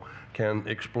you will, can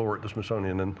explore at the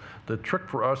Smithsonian. And the trick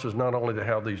for us is not only to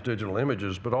have these digital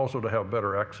images, but also to have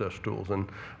better access tools. And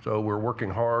so we're working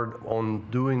hard on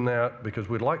doing that because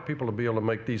we'd like people to be able to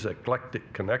make these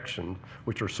eclectic connections,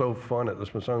 which are so fun at the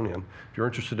Smithsonian. If you're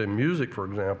interested in music, for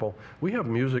example, we have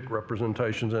music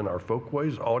representations in our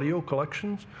Folkways audio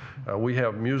collections. We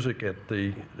have music in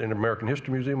the American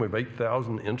History Museum. We have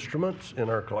 8,000 instruments in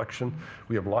our collection.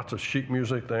 We have lots of sheet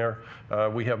music there.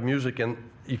 We have music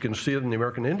you can see it in the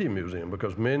American Indian Museum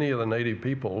because many of the native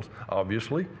peoples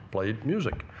obviously played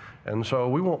music. And so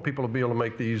we want people to be able to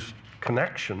make these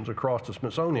connections across the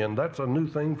Smithsonian. That's a new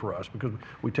thing for us because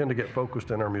we tend to get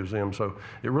focused in our museum. So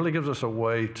it really gives us a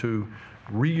way to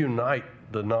reunite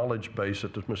the knowledge base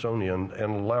at the Smithsonian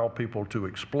and allow people to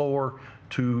explore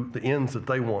to the ends that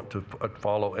they want to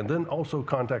follow, and then also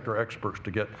contact our experts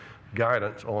to get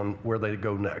guidance on where they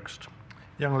go next.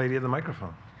 Young lady at the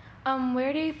microphone.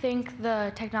 Where do you think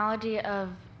the technology of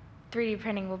 3D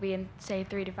printing will be in, say,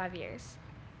 3 to 5 years?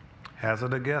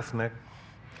 Hazard a guess, Nick.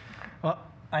 Well,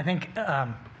 I think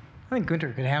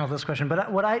Guenter could handle this question,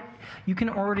 but you can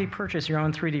already purchase your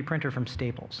own 3D printer from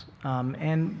Staples.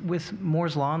 And with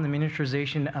Moore's Law and the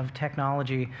miniaturization of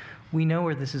technology, we know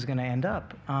where this is going to end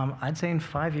up. I'd say in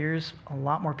 5 years, a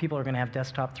lot more people are going to have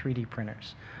desktop 3D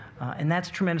printers. And that's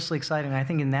tremendously exciting. I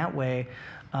think in that way,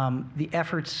 the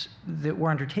efforts that we're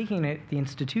undertaking at the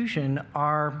institution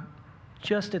are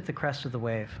just at the crest of the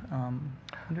wave.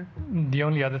 The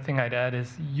only other thing I'd add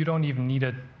is you don't even need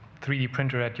a 3D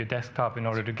printer at your desktop in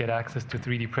order to get access to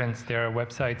 3D prints. There are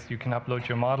websites you can upload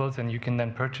your models, and you can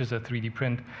then purchase a 3D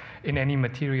print in any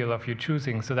material of your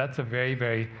choosing. So that's a very,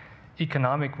 very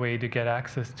economic way to get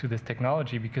access to this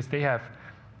technology because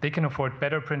they can afford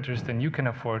better printers than you can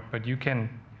afford, but you can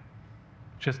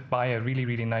just buy a really,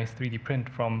 really nice 3D print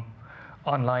from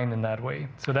online in that way.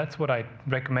 So that's what I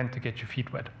recommend to get your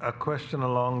feet wet. A question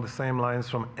along the same lines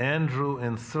from Andrew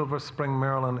in Silver Spring,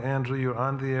 Maryland. Andrew, you're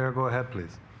on the air. Go ahead,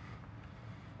 please.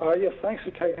 Yes, thanks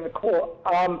for taking the call.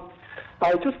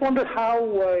 I just wondered how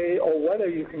or whether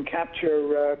you can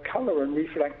capture color and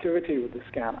reflectivity with the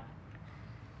scanner.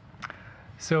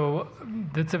 So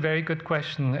that's a very good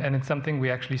question, and it's something we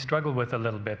actually struggle with a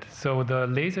little bit. So the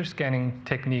laser scanning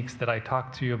techniques that I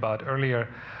talked to you about earlier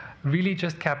really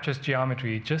just captures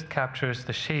geometry, just captures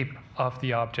the shape of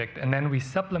the object, and then we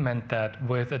supplement that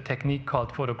with a technique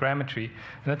called photogrammetry.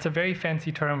 And that's a very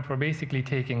fancy term for basically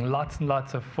taking lots and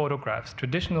lots of photographs,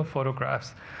 traditional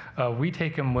photographs. We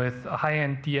take them with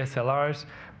high-end DSLRs,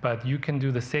 but you can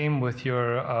do the same with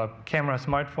your camera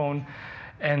smartphone.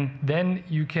 And then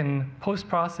you can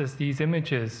post-process these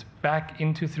images back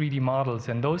into 3D models,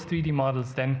 and those 3D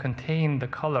models then contain the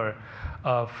color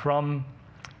from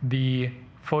the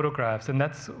photographs. And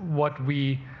that's what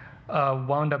we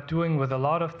wound up doing with a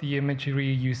lot of the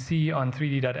imagery you see on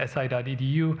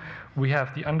 3d.si.edu. We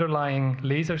have the underlying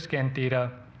laser scan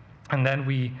data, and then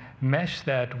we mesh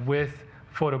that with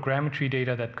photogrammetry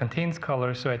data that contains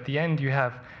color. So at the end, you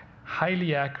have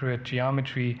highly accurate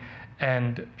geometry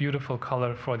and beautiful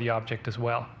color for the object as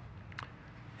well.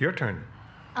 Your turn.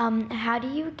 How do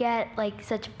you get like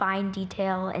such fine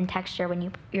detail and texture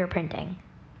when you're printing?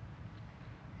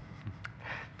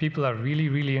 People are really,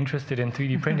 really interested in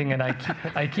 3D printing, and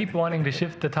I keep wanting to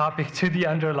shift the topic to the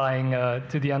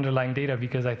underlying data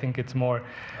because I think it's more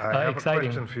exciting. I have a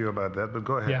question for you about that, but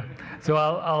go ahead. Yeah. So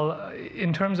I'll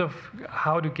in terms of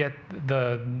how to get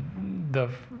the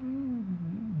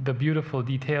beautiful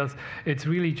details, it's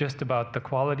really just about the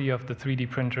quality of the 3D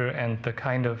printer and the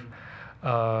kind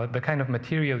of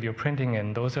material you're printing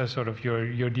in. Those are sort of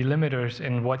your delimiters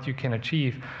in what you can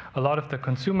achieve. A lot of the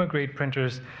consumer-grade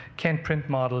printers can't print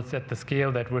models at the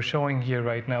scale that we're showing here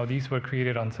right now. These were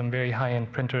created on some very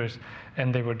high-end printers,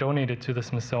 and they were donated to the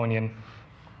Smithsonian.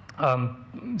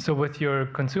 So with your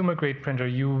consumer-grade printer,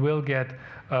 you will get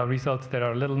results that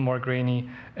are a little more grainy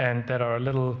and that are a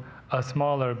little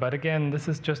smaller. But again, this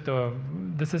is just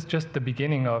the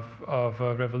beginning of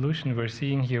a revolution we're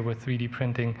seeing here with 3D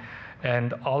printing,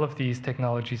 and all of these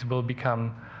technologies will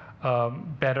become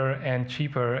better and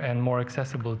cheaper and more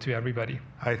accessible to everybody.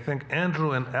 I think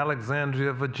Andrew in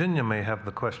Alexandria, Virginia may have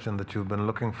the question that you've been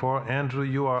looking for. Andrew,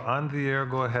 you are on the air.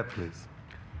 Go ahead, please.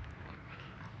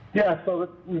 Yeah, so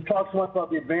we've talked so much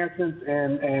about the advancements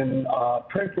in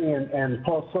printing and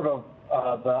sort of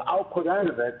the output end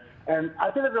of it. And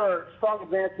I think there are strong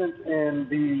advancements in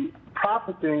the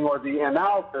processing or the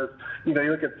analysis. You know,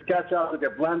 you look at SketchUp, look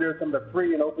at Blender, some of the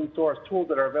free and open source tools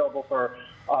that are available for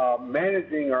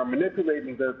managing or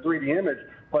manipulating the 3D image.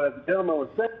 But as the gentleman was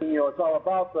saying, you know, it's all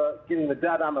about getting the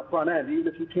data on the front end. Even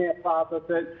if you can't process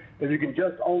it, if you can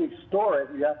just only store it,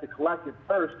 you have to collect it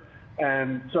first.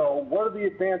 And so what are the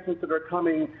advancements that are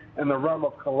coming in the realm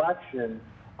of collection,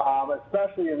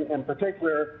 especially in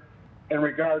particular in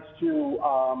regards to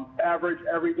average,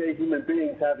 everyday human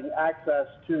beings having access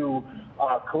to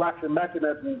collection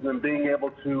mechanisms and being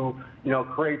able to, you know,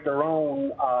 create their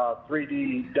own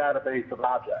 3D database of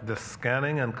objects? The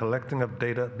scanning and collecting of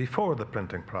data before the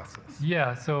printing process.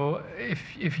 Yeah, so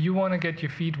if you want to get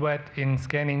your feet wet in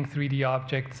scanning 3D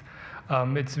objects,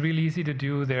 it's really easy to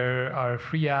do. There are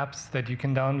free apps that you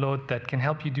can download that can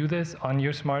help you do this on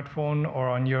your smartphone or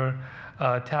on your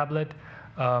tablet.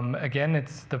 Again,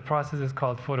 the process is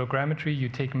called photogrammetry. You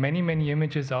take many, many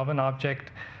images of an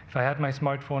object. If I had my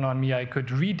smartphone on me, I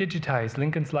could re-digitize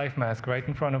Lincoln's life mask right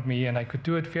in front of me, and I could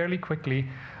do it fairly quickly.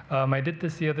 I did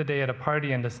this the other day at a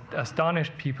party and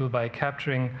astonished people by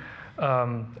capturing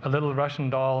a little Russian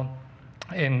doll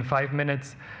in 5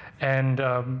 minutes. And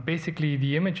basically,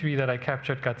 the imagery that I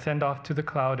captured got sent off to the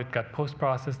cloud. It got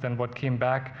post-processed, and what came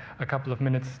back a couple of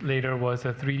minutes later was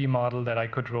a 3D model that I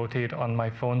could rotate on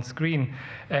my phone screen.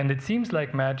 And it seems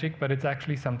like magic, but it's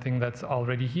actually something that's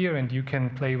already here, and you can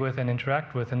play with and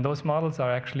interact with. And those models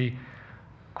are actually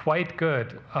quite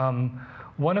good.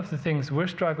 One of the things we're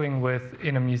struggling with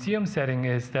in a museum setting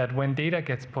is that when data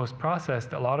gets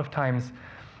post-processed, a lot of times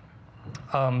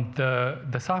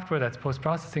the software that's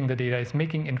post-processing the data is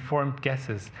making informed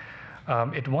guesses.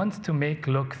 It wants to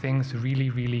look things really,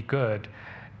 really good.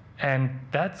 And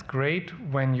that's great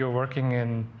when you're working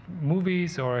in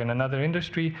movies or in another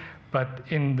industry, but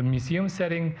in the museum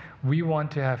setting, we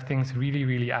want to have things really,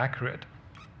 really accurate.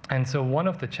 And so one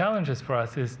of the challenges for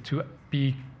us is to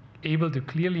be able to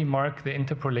clearly mark the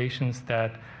interpolations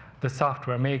that the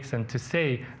software makes, and to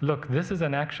say, look, this is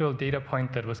an actual data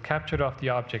point that was captured off the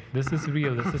object. This is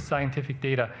real. This is scientific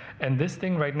data. And this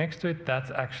thing right next to it, that's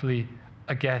actually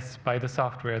a guess by the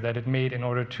software that it made in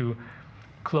order to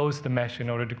close the mesh, in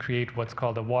order to create what's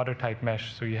called a watertight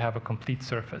mesh, so you have a complete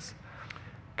surface.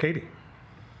 Katie.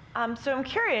 So I'm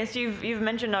curious, you've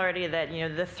mentioned already that, you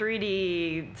know, the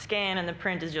 3D scan and the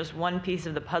print is just one piece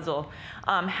of the puzzle.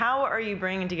 How are you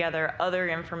bringing together other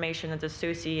information that's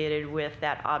associated with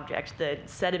that object, the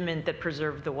sediment that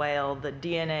preserved the whale, the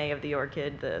DNA of the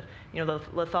orchid, the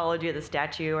lithology of the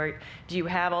statue? Or do you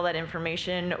have all that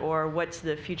information, or what's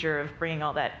the future of bringing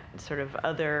all that sort of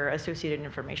other associated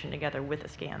information together with the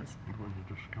scans?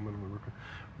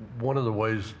 One of the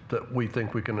ways that we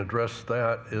think we can address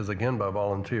that is, again, by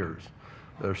volunteers.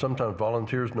 There's sometimes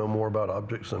volunteers know more about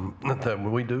objects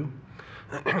than we do.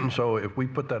 So if we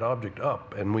put that object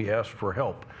up and we ask for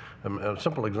help, a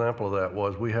simple example of that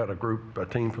was we had a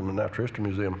team from the Natural History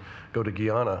Museum go to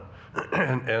Guyana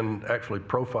and actually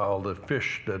profile the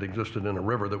fish that existed in a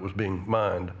river that was being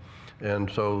mined.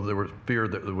 And so there was fear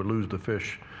that they would lose the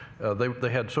fish. They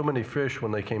had so many fish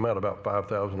when they came out, about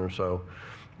 5,000 or so,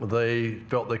 they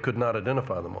felt they could not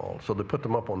identify them all. So they put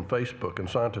them up on Facebook, and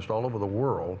scientists all over the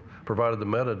world provided the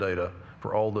metadata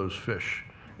for all those fish.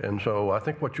 And so I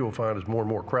think what you'll find is more and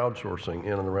more crowdsourcing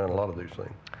in and around a lot of these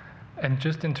things. And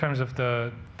just in terms of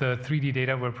the 3D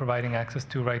data we're providing access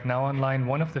to right now online,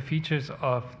 one of the features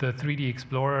of the 3D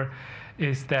Explorer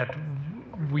is that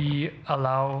we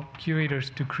allow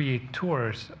curators to create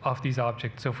tours of these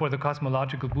objects. So for the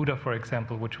cosmological Buddha, for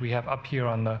example, which we have up here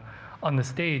on the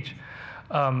stage,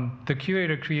 the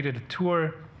curator created a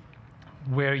tour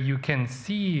where you can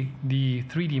see the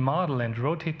 3D model and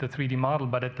rotate the 3D model,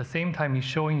 but at the same time he's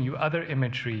showing you other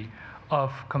imagery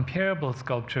of comparable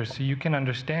sculptures, so you can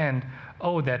understand,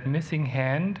 oh, that missing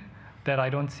hand that I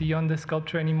don't see on this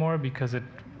sculpture anymore because it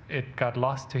got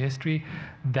lost to history,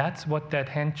 that's what that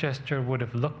hand gesture would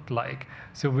have looked like.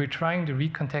 So we're trying to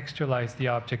recontextualize the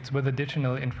objects with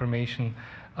additional information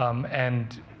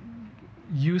and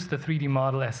use the 3D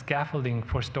model as scaffolding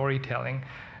for storytelling.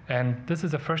 And this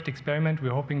is a first experiment.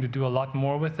 We're hoping to do a lot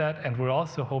more with that, and we're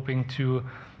also hoping to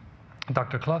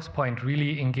Dr. Clough's point,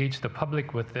 really engage the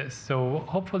public with this. So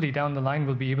hopefully down the line,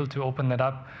 we'll be able to open that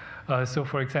up. So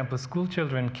for example, school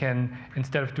children can,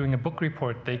 instead of doing a book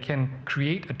report, they can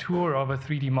create a tour of a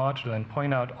 3D module and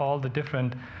point out all the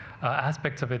different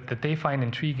aspects of it that they find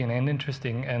intriguing and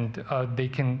interesting, and they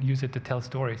can use it to tell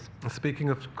stories. Speaking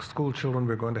of school children,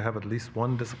 we're going to have at least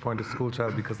one disappointed school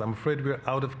child, because I'm afraid we're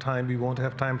out of time. We won't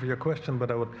have time for your question, but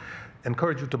I would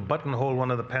encourage you to buttonhole one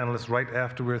of the panelists right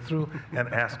after we're through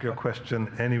and ask your question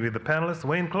anyway. The panelists: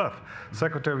 Wayne Clough,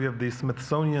 Secretary of the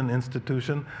Smithsonian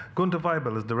Institution; Guenter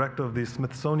Waibel is Director of the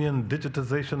Smithsonian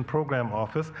Digitization Program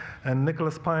Office; and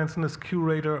Nicholas Pyenson is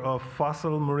Curator of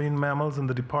Fossil Marine Mammals in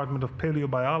the Department of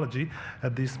Paleobiology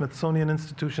at the Smithsonian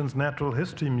Institution's Natural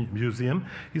History Museum.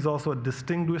 He's also a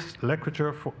distinguished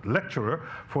lecturer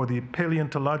for the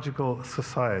Paleontological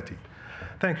Society.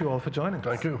 Thank you all for joining us.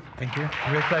 Thank you. Thank you.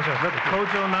 Real pleasure. The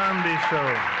Kojo Show.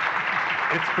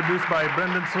 It's produced by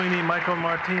Brendan Sweeney, Michael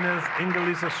Martinez,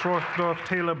 Inga-Lisa Schrorsdorf,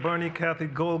 Taylor Burney, Kathy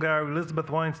Goldgar, Elizabeth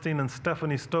Weinstein, and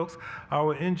Stephanie Stokes.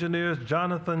 Our engineers,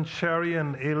 Jonathan Sherry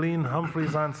and Aileen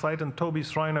Humphreys on site, and Toby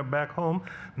Schreiner back home.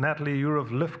 Natalie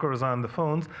Urov-Lifker is on the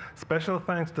phones. Special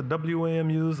thanks to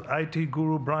WAMU's IT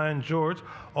guru, Brian George,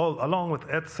 along with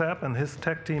Ed Sapp and his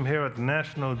tech team here at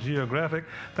National Geographic.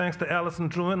 Thanks to Allison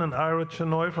Druin and Ira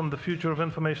Chenoy from the Future of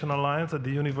Information Alliance at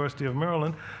the University of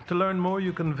Maryland. To learn more,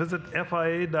 you can visit fia.umd.edu.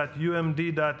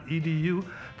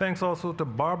 Thanks also to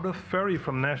Barbara Ferry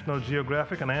from National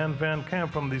Geographic and Anne Van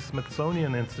Camp from the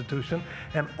Smithsonian Institution,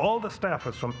 and all the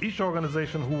staffers from each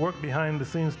organization who work behind the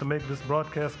scenes to make this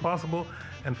broadcast possible.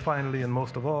 And finally, and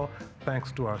most of all,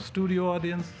 thanks to our studio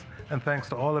audience, and thanks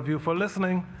to all of you for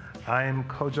listening. I'm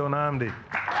Kojo Nnamdi.